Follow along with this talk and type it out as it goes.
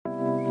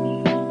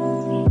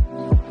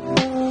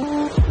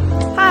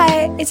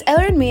It's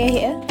Ella and Mia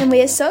here, and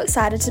we are so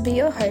excited to be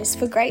your hosts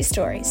for Great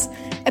Stories,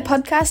 a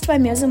podcast by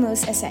Meals on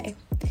Wheels SA.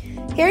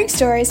 Hearing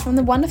stories from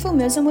the wonderful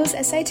Meals on Wheels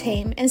SA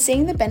team and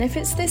seeing the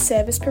benefits this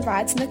service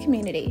provides in the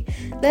community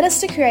led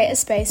us to create a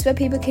space where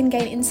people can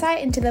gain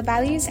insight into the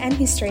values and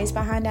histories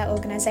behind our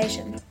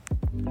organisation.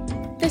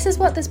 This is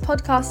what this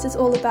podcast is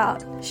all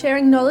about,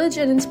 sharing knowledge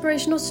and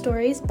inspirational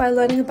stories by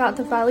learning about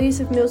the values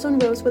of Meals on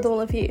Wheels with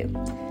all of you.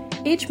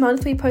 Each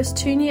month we post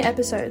 2 new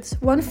episodes,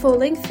 one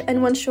full-length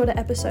and one shorter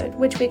episode,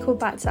 which we call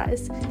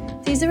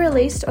Bitesize. These are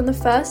released on the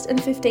 1st and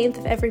 15th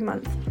of every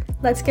month.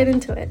 Let's get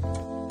into it.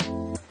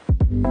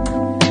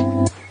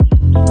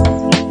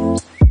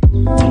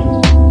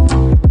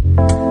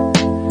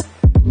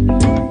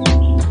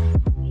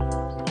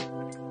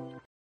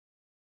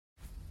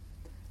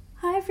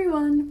 Hi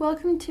everyone,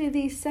 welcome to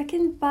the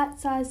second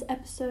Bitesize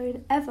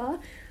episode ever.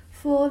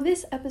 For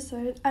this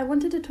episode, I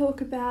wanted to talk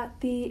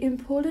about the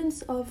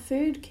importance of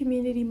food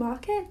community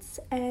markets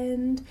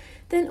and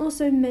then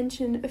also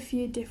mention a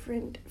few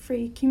different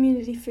free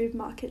community food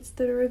markets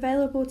that are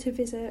available to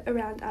visit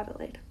around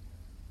Adelaide.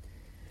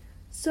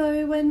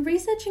 So when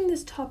researching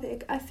this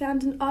topic, I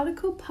found an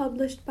article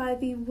published by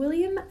the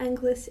William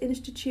Angliss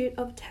Institute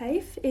of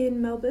TAFE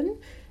in Melbourne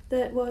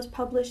that was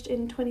published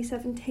in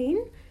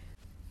 2017.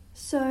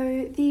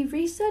 So the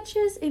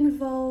researchers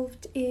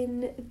involved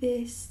in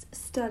this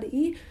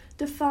study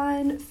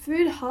define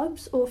food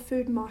hubs or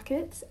food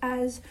markets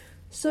as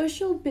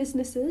social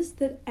businesses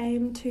that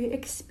aim to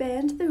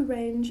expand the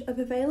range of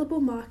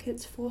available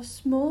markets for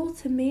small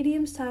to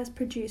medium-sized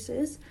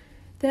producers,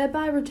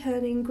 thereby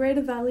returning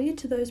greater value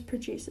to those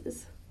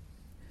producers.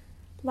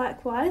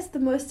 Likewise, the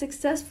most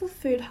successful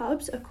food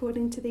hubs,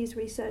 according to these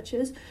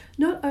researchers,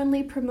 not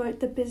only promote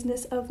the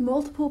business of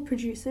multiple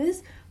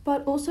producers,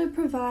 but also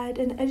provide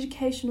an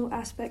educational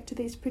aspect to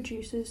these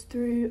producers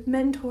through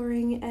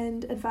mentoring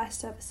and advice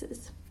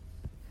services.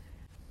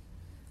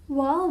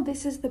 While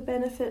this is the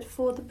benefit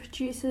for the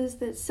producers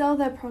that sell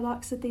their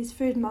products at these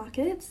food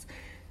markets,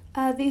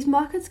 these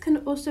markets can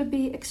also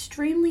be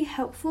extremely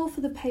helpful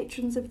for the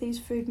patrons of these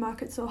food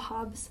markets or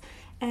hubs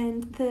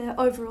and the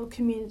overall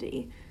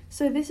community.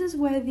 So this is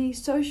where the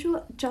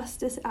social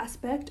justice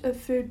aspect of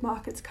food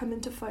markets come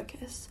into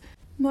focus.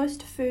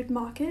 Most food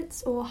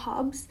markets or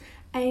hubs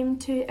aim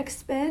to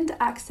expand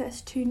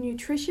access to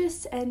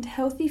nutritious and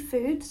healthy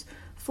foods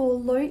for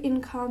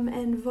low-income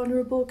and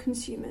vulnerable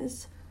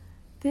consumers.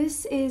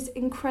 This is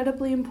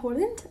incredibly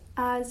important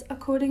as,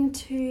 according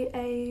to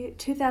a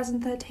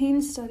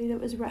 2013 study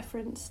that was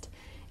referenced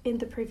in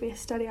the previous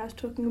study I was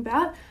talking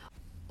about,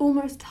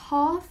 almost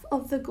half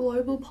of the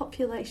global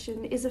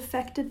population is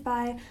affected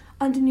by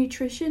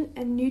undernutrition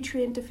and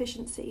nutrient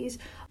deficiencies.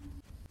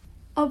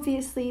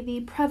 Obviously,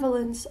 the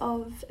prevalence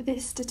of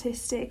this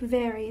statistic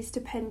varies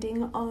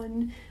depending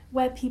on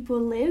where people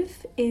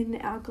live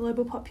in our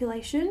global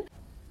population,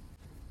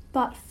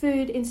 but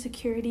food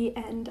insecurity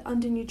and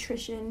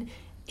undernutrition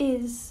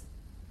is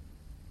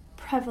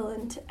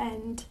prevalent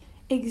and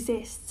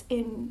exists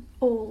in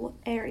all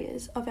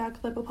areas of our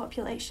global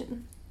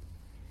population.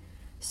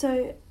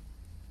 So,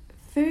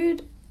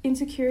 food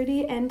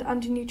insecurity and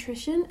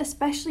undernutrition,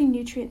 especially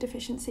nutrient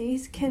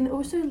deficiencies, can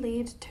also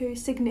lead to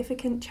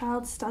significant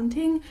child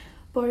stunting,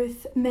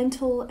 both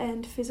mental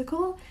and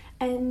physical,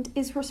 and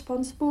is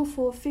responsible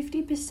for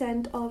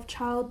 50% of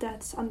child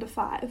deaths under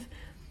 5.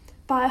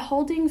 By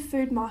holding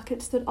food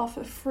markets that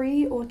offer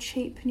free or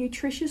cheap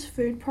nutritious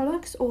food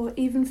products or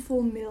even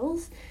full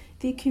meals,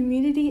 the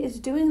community is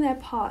doing their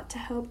part to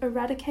help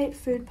eradicate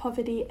food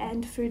poverty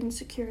and food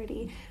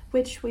insecurity,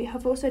 which we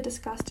have also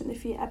discussed in a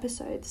few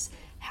episodes,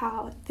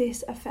 how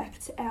this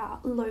affects our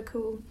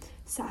local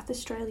South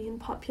Australian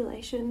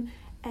population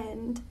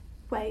and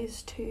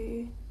ways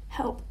to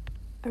help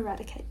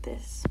eradicate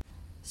this.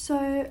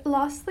 So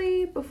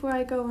lastly, before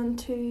I go on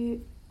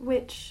to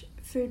which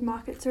food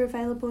markets are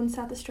available in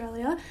South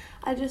Australia,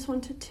 I just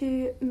wanted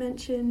to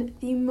mention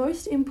the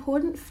most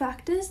important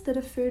factors that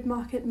a food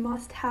market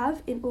must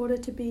have in order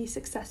to be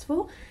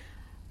successful,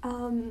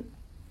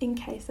 in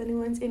case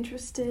anyone's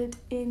interested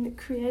in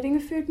creating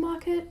a food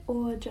market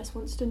or just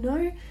wants to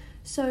know.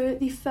 So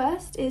the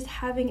first is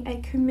having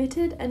a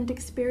committed and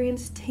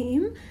experienced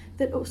team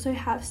that also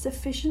have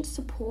sufficient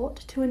support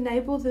to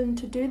enable them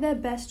to do their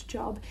best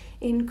job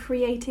in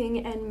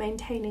creating and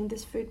maintaining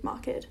this food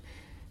market.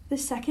 The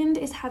second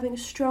is having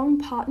strong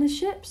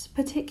partnerships,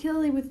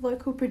 particularly with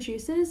local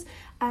producers,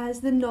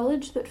 as the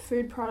knowledge that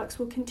food products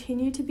will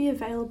continue to be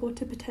available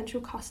to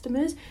potential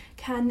customers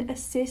can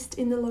assist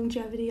in the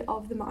longevity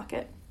of the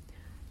market.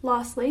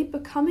 Lastly,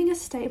 becoming a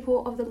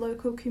staple of the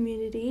local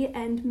community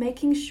and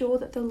making sure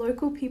that the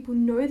local people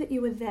know that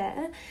you are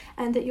there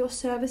and that your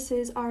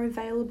services are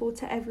available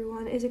to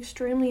everyone is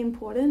extremely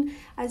important,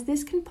 as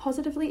this can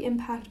positively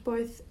impact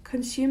both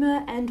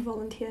consumer and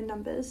volunteer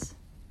numbers.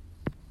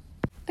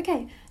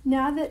 Okay,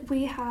 now that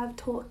we have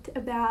talked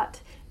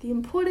about the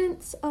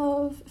importance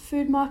of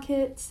food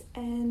markets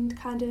and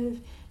kind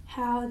of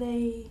how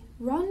they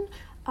run,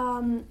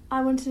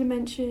 I wanted to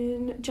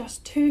mention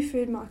just two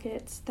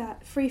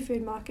free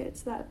food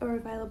markets that are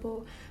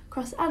available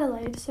across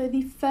Adelaide. So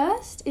the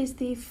first is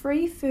the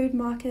free food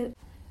market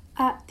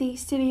at the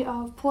city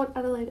of Port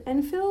Adelaide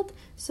Enfield.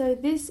 So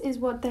this is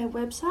what their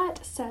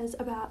website says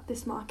about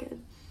this market.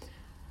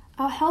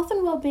 Our health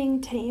and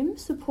wellbeing team,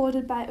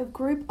 supported by a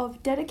group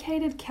of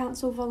dedicated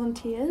council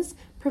volunteers,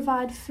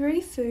 provide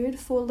free food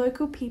for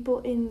local people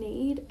in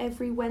need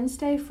every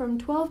Wednesday from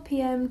 12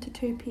 p.m. to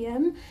 2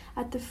 p.m.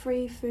 at the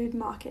free food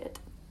market.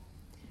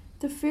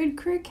 The food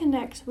crew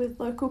connects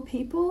with local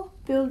people,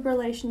 build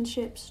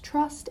relationships,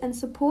 trust and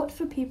support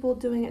for people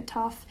doing it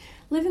tough,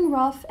 living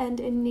rough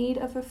and in need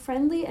of a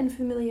friendly and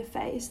familiar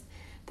face.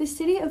 The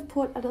City of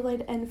Port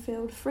Adelaide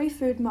Enfield Free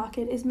Food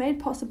Market is made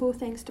possible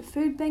thanks to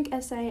Food Bank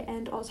SA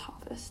and Oz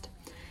Harvest.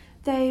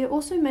 They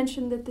also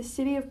mentioned that the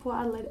City of Port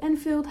Adelaide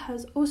Enfield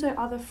has also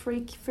other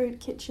free food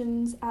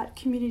kitchens at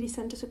community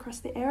centres across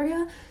the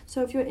area,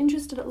 so if you're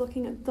interested in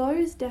looking at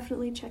those,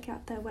 definitely check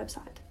out their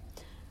website.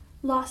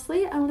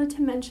 Lastly, I wanted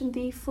to mention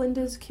the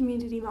Flinders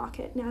Community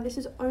Market. Now, this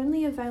is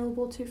only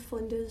available to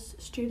Flinders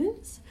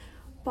students,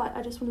 but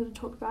I just wanted to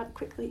talk about it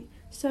quickly.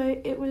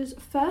 So it was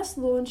first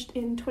launched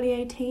in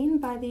 2018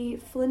 by the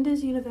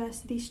Flinders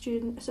University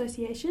Student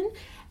Association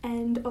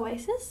and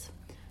Oasis.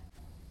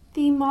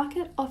 The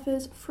market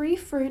offers free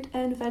fruit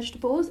and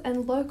vegetables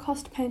and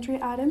low-cost pantry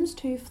items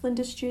to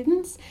Flinders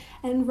students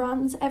and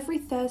runs every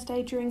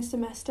Thursday during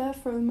semester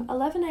from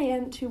 11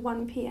 a.m. to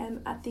 1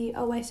 p.m. at the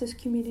Oasis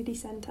Community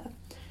Centre.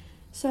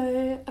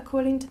 So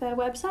according to their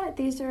website,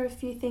 these are a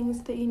few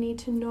things that you need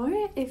to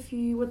know if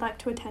you would like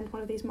to attend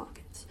one of these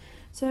markets.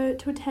 So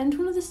to attend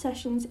one of the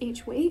sessions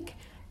each week,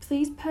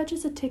 please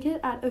purchase a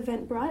ticket at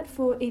Eventbrite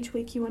for each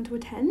week you want to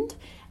attend,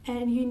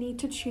 and you need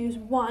to choose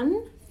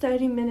one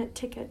 30-minute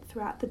ticket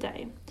throughout the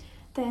day.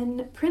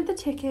 Then print the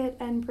ticket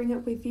and bring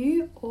it with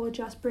you, or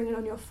just bring it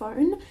on your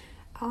phone,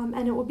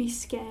 and it will be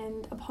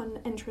scanned upon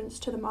entrance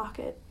to the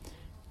market.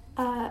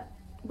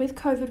 With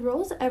COVID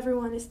rules,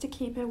 everyone is to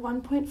keep a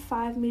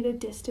 1.5 metre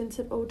distance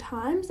at all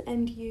times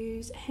and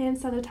use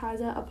hand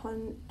sanitizer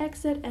upon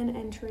exit and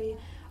entry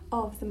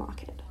of the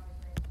market.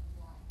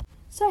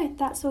 So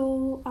that's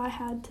all I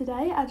had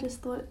today. I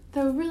just thought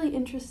they were really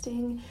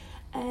interesting,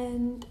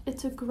 and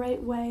it's a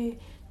great way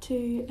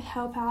to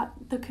help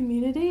out the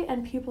community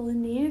and people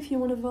in need if you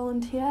want to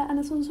volunteer, and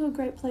it's also a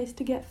great place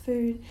to get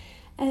food,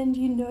 and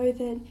you know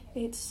that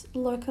it's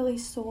locally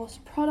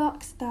sourced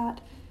products that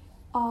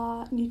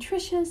are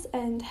nutritious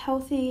and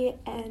healthy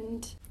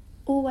and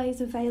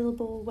always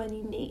available when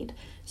you need.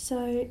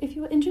 So if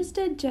you're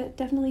interested,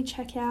 definitely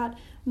check out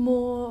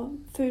more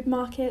food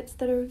markets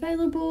that are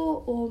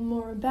available or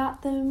more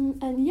about them,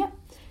 and yeah,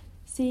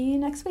 see you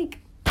next week.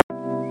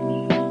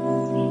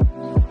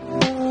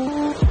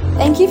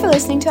 Thank you for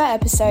listening to our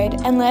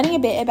episode and learning a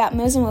bit about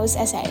Meals and Wills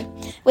SA.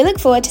 We look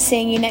forward to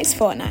seeing you next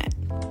fortnight.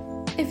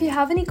 If you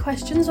have any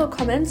questions or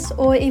comments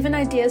or even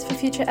ideas for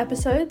future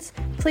episodes,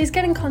 please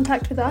get in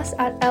contact with us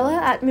at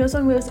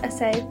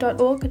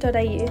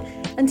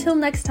ella@mealsonwheelssa.org.au. Until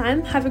next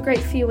time, have a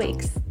great few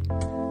weeks.